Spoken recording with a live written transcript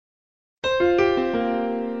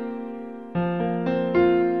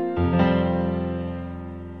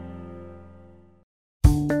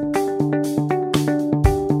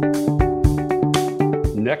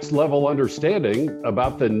next level understanding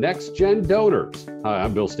about the next gen donors. Hi,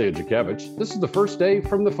 I'm Bill Stanczykiewicz. This is the first day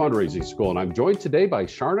from the fundraising school, and I'm joined today by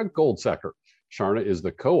Sharna Goldseker. Sharna is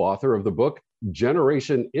the co-author of the book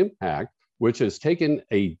Generation Impact, which has taken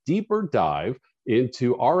a deeper dive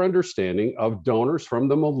into our understanding of donors from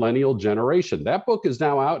the millennial generation. That book is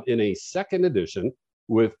now out in a second edition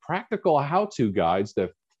with practical how-to guides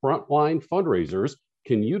that frontline fundraisers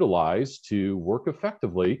can utilize to work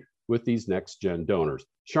effectively with these next-gen donors.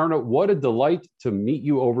 Sharna, what a delight to meet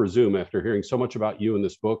you over Zoom after hearing so much about you in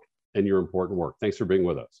this book and your important work. Thanks for being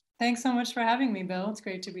with us. Thanks so much for having me, Bill. It's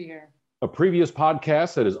great to be here. A previous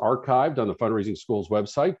podcast that is archived on the Fundraising School's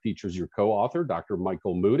website features your co-author, Dr.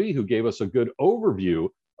 Michael Moody, who gave us a good overview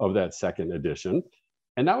of that second edition.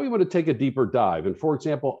 And now we want to take a deeper dive. And for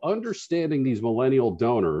example, understanding these millennial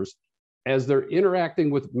donors as they're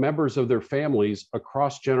interacting with members of their families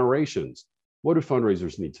across generations. What do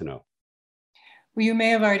fundraisers need to know? Well, you may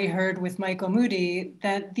have already heard with Michael Moody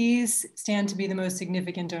that these stand to be the most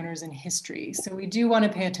significant donors in history. So we do want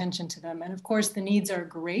to pay attention to them. And of course, the needs are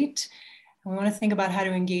great. And we want to think about how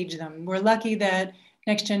to engage them. We're lucky that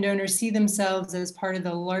next-gen donors see themselves as part of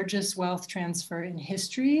the largest wealth transfer in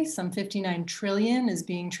history. Some 59 trillion is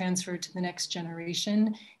being transferred to the next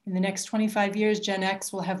generation. In the next 25 years, Gen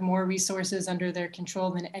X will have more resources under their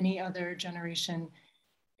control than any other generation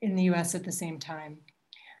in the US at the same time.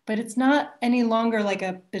 But it's not any longer like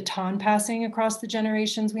a baton passing across the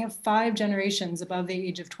generations. We have 5 generations above the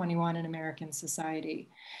age of 21 in American society.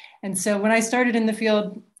 And so when I started in the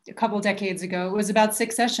field a couple decades ago, it was about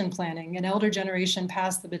succession planning. An elder generation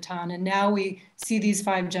passed the baton, and now we see these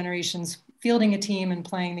 5 generations fielding a team and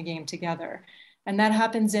playing the game together. And that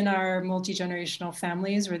happens in our multi-generational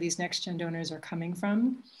families where these next-gen donors are coming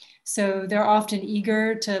from. So they're often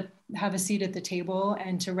eager to have a seat at the table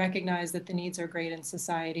and to recognize that the needs are great in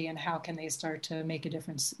society and how can they start to make a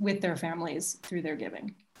difference with their families through their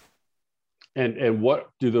giving. And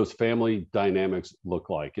what do those family dynamics look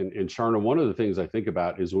like? And Sharna, one of the things I think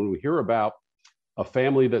about is when we hear about a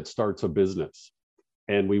family that starts a business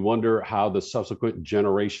and we wonder how the subsequent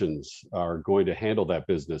generations are going to handle that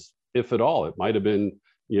business, if at all. It might have been,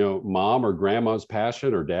 mom or grandma's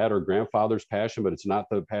passion or dad or grandfather's passion, but it's not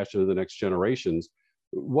the passion of the next generations.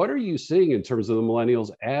 What are you seeing in terms of the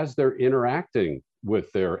millennials as they're interacting with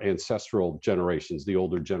their ancestral generations, the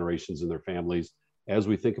older generations in their families, as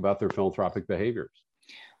we think about their philanthropic behaviors?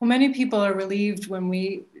 Well, many people are relieved when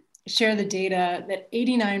we share the data that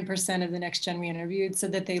 89% of the next gen we interviewed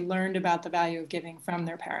said that they learned about the value of giving from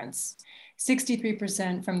their parents,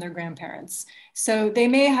 63% from their grandparents. So they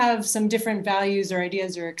may have some different values or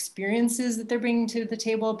ideas or experiences that they're bringing to the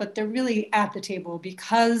table, but they're really at the table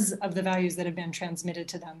because of the values that have been transmitted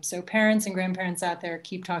to them. So parents and grandparents out there,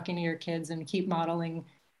 keep talking to your kids and keep modeling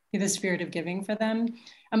the spirit of giving for them.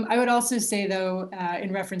 I would also say, though,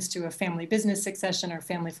 in reference to a family business succession or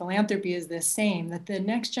family philanthropy is the same, that the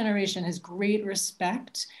next generation has great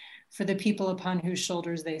respect for the people upon whose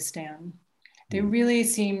shoulders they stand. They really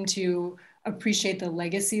seem to appreciate the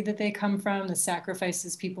legacy that they come from, the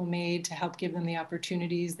sacrifices people made to help give them the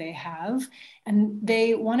opportunities they have. And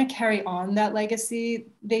they want to carry on that legacy.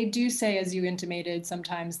 They do say, as you intimated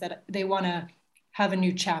sometimes, that they want to have a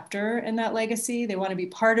new chapter in that legacy. They want to be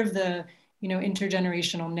part of the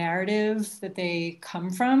intergenerational narrative that they come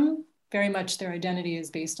from. Very much their identity is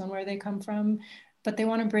based on where they come from, but they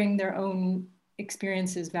want to bring their own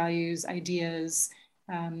experiences, values, ideas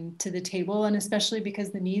to the table, and especially because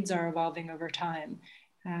the needs are evolving over time.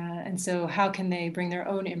 And so how can they bring their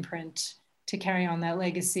own imprint to carry on that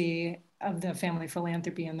legacy of the family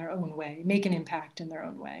philanthropy in their own way, make an impact in their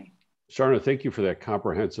own way? Sharna, thank you for that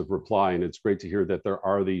comprehensive reply. And it's great to hear that there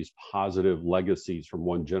are these positive legacies from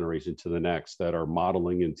one generation to the next that are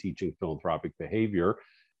modeling and teaching philanthropic behavior.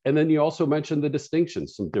 And then you also mentioned the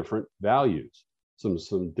distinctions, some different values,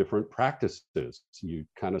 some different practices. You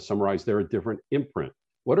kind of summarized there a different imprint.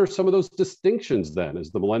 What are some of those distinctions then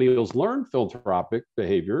as the millennials learn philanthropic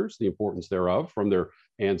behaviors, the importance thereof from their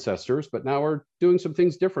ancestors, but now are doing some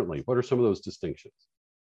things differently? What are some of those distinctions?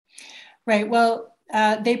 Right. Well,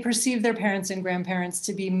 they perceive their parents and grandparents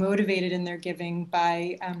to be motivated in their giving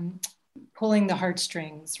by pulling the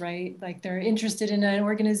heartstrings, right? Like they're interested in an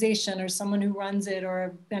organization or someone who runs it or a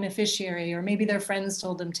beneficiary, or maybe their friends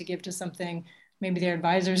told them to give to something. Maybe their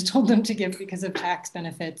advisors told them to give because of tax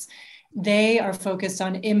benefits. They are focused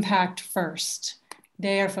on impact first.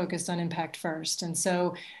 They are focused on impact first. And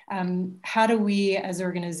so how do we as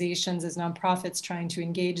organizations, as nonprofits trying to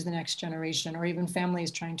engage the next generation, or even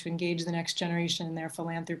families trying to engage the next generation in their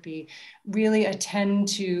philanthropy, really attend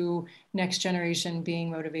to next generation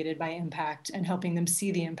being motivated by impact and helping them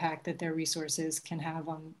see the impact that their resources can have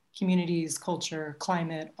on communities, culture,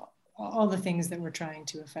 climate, all the things that we're trying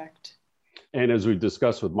to affect. And as we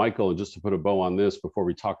discussed with Michael, and just to put a bow on this before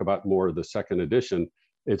we talk about more of the second edition,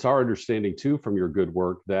 it's our understanding too from your good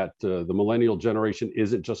work that the millennial generation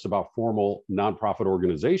isn't just about formal nonprofit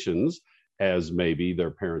organizations, as maybe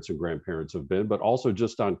their parents and grandparents have been, but also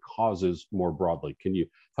just on causes more broadly. Can you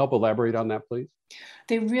help elaborate on that, please?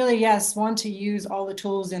 They really, yes, want to use all the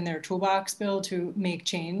tools in their toolbox, Bill, to make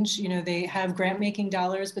change. You know, they have grant making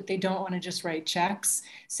dollars, but they don't want to just write checks.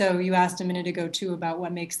 So you asked a minute ago too about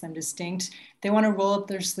what makes them distinct. They want to roll up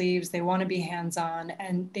their sleeves. They want to be hands-on,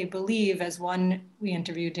 and they believe, as one we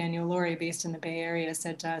interviewed, Daniel Laurie, based in the Bay Area,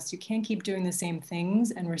 said to us, you can't keep doing the same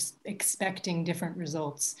things and we're expecting different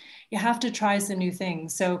results. You have to try some new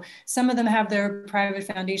things. So some of them have their private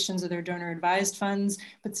foundations or their donor advised funds,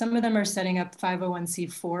 but some of them are setting up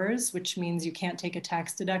 501c4s, which means you can't take a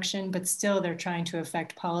tax deduction, but still they're trying to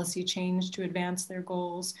affect policy change to advance their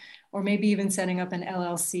goals, or maybe even setting up an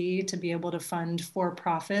LLC to be able to fund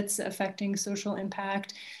for-profits affecting social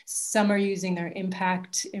impact. Some are using their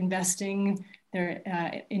impact investing, their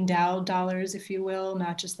endowed dollars, if you will,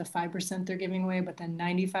 not just the 5% they're giving away, but then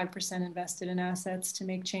 95% invested in assets to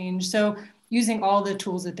make change. So using all the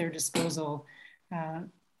tools at their disposal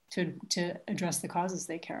to address the causes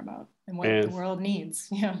they care about and what the world needs.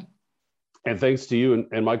 Yeah. And thanks to you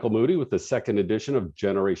and Michael Moody with the second edition of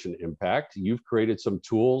Generation Impact, you've created some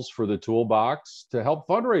tools for the toolbox to help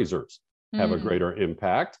fundraisers have a greater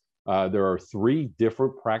impact. There are 3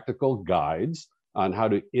 different practical guides on how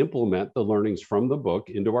to implement the learnings from the book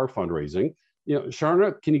into our fundraising. You know,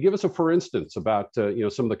 Sharna, can you give us a for instance about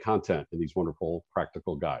some of the content in these wonderful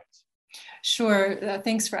practical guides? Sure.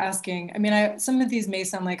 Thanks for asking. I mean, some of these may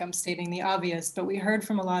sound like I'm stating the obvious, but we heard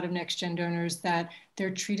from a lot of Next Gen donors that they're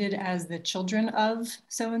treated as the children of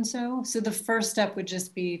so-and-so. So the first step would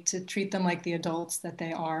just be to treat them like the adults that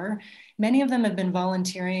they are. Many of them have been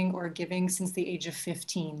volunteering or giving since the age of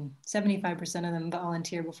 15. 75% of them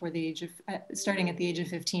volunteer before the age of, starting at the age of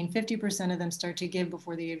 15. 50% of them start to give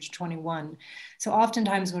before the age of 21. So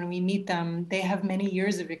oftentimes when we meet them, they have many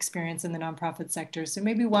years of experience in the nonprofit sector. So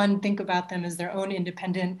maybe one, think about them as their own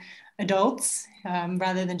independent adults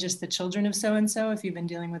rather than just the children of so-and-so if you've been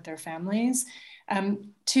dealing with their families.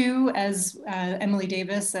 2, as Emily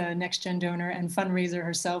Davis, a Next Gen donor and fundraiser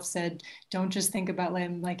herself said, don't just think about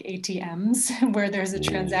them like ATMs where there's a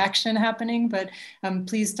transaction happening, but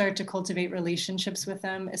please start to cultivate relationships with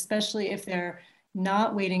them, especially if they're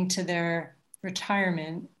not waiting to their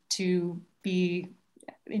retirement to be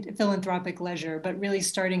philanthropic leisure, but really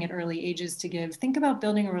starting at early ages to give. Think about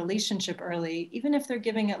building a relationship early. Even if they're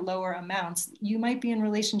giving at lower amounts, you might be in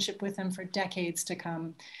relationship with them for decades to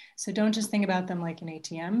come. So don't just think about them like an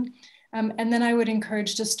ATM. And then I would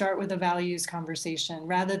encourage to start with a values conversation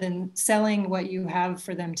rather than selling what you have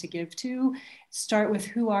for them to give to. Start with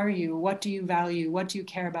who are you? What do you value? What do you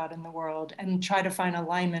care about in the world? And try to find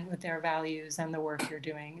alignment with their values and the work you're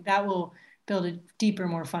doing. That will build a deeper,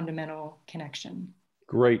 more fundamental connection.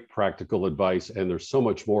 Great practical advice. And there's so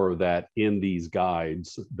much more of that in these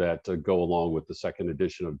guides that go along with the second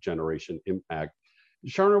edition of Generation Impact.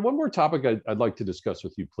 Sharna, one more topic I'd like to discuss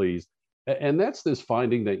with you, please. And that's this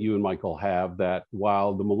finding that you and Michael have that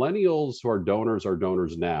while the millennials who are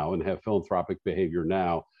donors now and have philanthropic behavior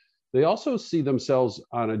now, they also see themselves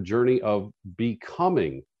on a journey of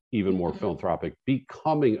becoming even more philanthropic,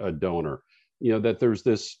 becoming a donor. You know, that there's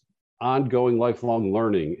this ongoing lifelong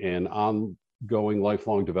learning and ongoing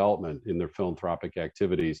lifelong development in their philanthropic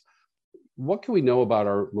activities. What can we know about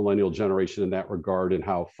our millennial generation in that regard and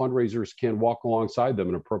how fundraisers can walk alongside them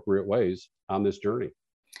in appropriate ways on this journey?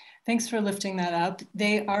 Thanks for lifting that up.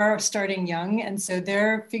 They are starting young, and so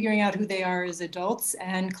they're figuring out who they are as adults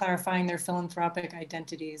and clarifying their philanthropic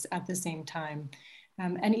identities at the same time.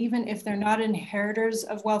 And even if they're not inheritors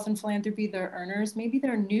of wealth and philanthropy, they're earners, maybe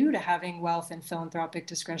they're new to having wealth and philanthropic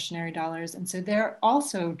discretionary dollars. And so they're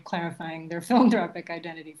also clarifying their philanthropic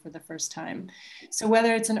identity for the first time. So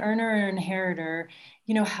whether it's an earner or an inheritor,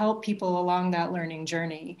 help people along that learning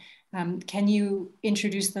journey. Can you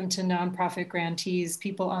introduce them to nonprofit grantees,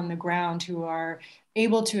 people on the ground who are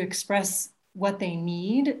able to express what they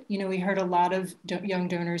need? We heard a lot of young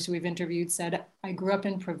donors who we've interviewed said, I grew up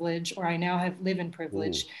in privilege, or I now live in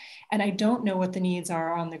privilege, and I don't know what the needs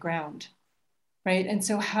are on the ground, right? And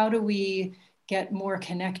so how do we get more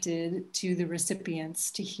connected to the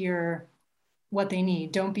recipients to hear what they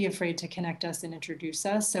need. Don't be afraid to connect us and introduce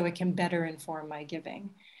us so it can better inform my giving.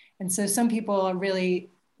 And so some people are really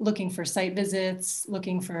looking for site visits,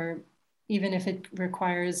 looking for, even if it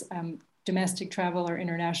requires domestic travel or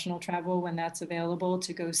international travel when that's available,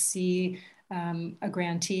 to go see a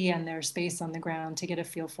grantee and their space on the ground to get a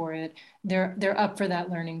feel for it. They're up for that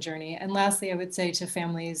learning journey. And lastly, I would say to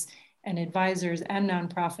families and advisors and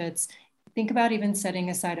nonprofits, think about even setting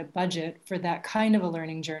aside a budget for that kind of a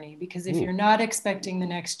learning journey. Because if you're not expecting the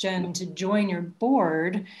next gen to join your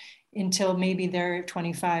board until maybe they're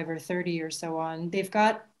 25 or 30 or so on, they've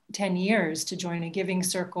got 10 years to join a giving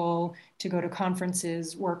circle, to go to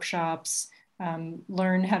conferences, workshops,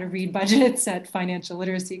 learn how to read budgets at financial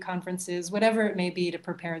literacy conferences, whatever it may be, to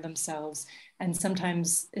prepare themselves. And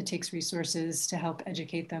sometimes it takes resources to help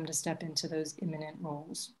educate them to step into those imminent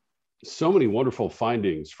roles. So many wonderful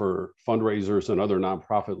findings for fundraisers and other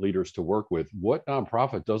nonprofit leaders to work with. What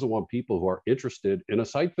nonprofit doesn't want people who are interested in a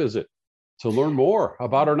site visit to learn more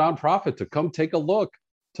about our nonprofit, to come take a look,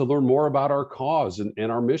 to learn more about our cause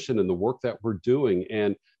and our mission and the work that we're doing,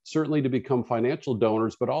 and certainly to become financial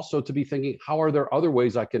donors, but also to be thinking, how are there other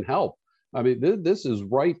ways I can help? I mean, this is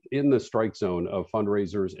right in the strike zone of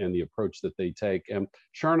fundraisers and the approach that they take. And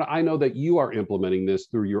Sharna, I know that you are implementing this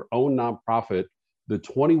through your own nonprofit, the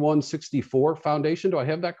 2164 Foundation. Do I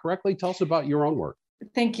have that correctly? Tell us about your own work.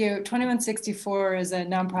 Thank you. 2164 is a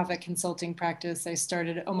nonprofit consulting practice I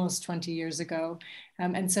started almost 20 years ago.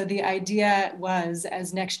 And so the idea was,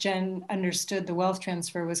 as NextGen understood the wealth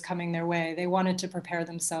transfer was coming their way, they wanted to prepare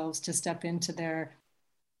themselves to step into their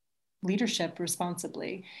leadership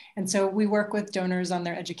responsibly. And so we work with donors on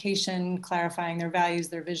their education, clarifying their values,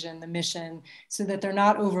 their vision, the mission, so that they're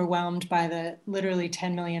not overwhelmed by the literally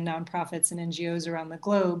 10 million nonprofits and NGOs around the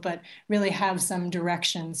globe, but really have some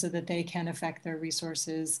direction so that they can affect their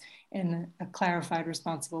resources in a clarified,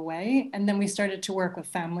 responsible way. And then we started to work with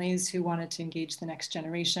families who wanted to engage the next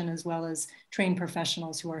generation, as well as trained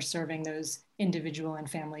professionals who are serving those individual and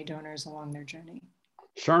family donors along their journey.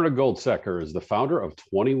 Sharna Goldseker is the founder of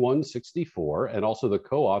 2164 and also the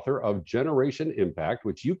co-author of Generation Impact,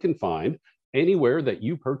 which you can find anywhere that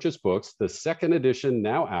you purchase books. The second edition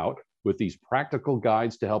now out with these practical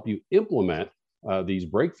guides to help you implement these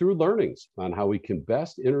breakthrough learnings on how we can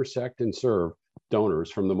best intersect and serve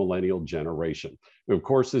donors from the millennial generation. And of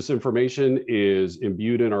course, this information is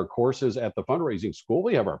imbued in our courses at the Fundraising School.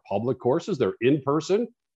 We have our public courses. They're in person.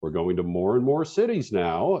 We're going to more and more cities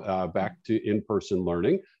now, back to in-person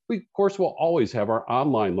learning. We, of course, will always have our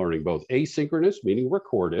online learning, both asynchronous, meaning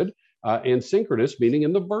recorded, and synchronous, meaning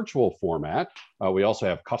in the virtual format. We also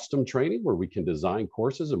have custom training where we can design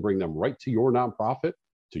courses and bring them right to your nonprofit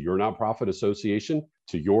association,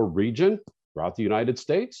 to your region, throughout the United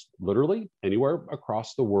States, literally anywhere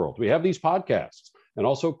across the world. We have these podcasts and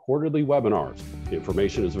also quarterly webinars. The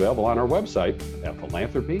information is available on our website at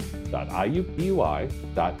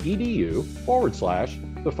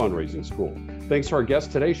philanthropy.iupui.edu/the fundraising school. Thanks to our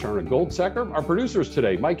guests today, Sharna Goldseker, our producers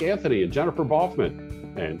today, Mike Anthony and Jennifer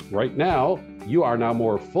Boffman. And right now, you are now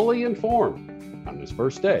more fully informed on this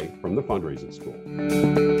first day from the Fundraising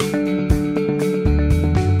School.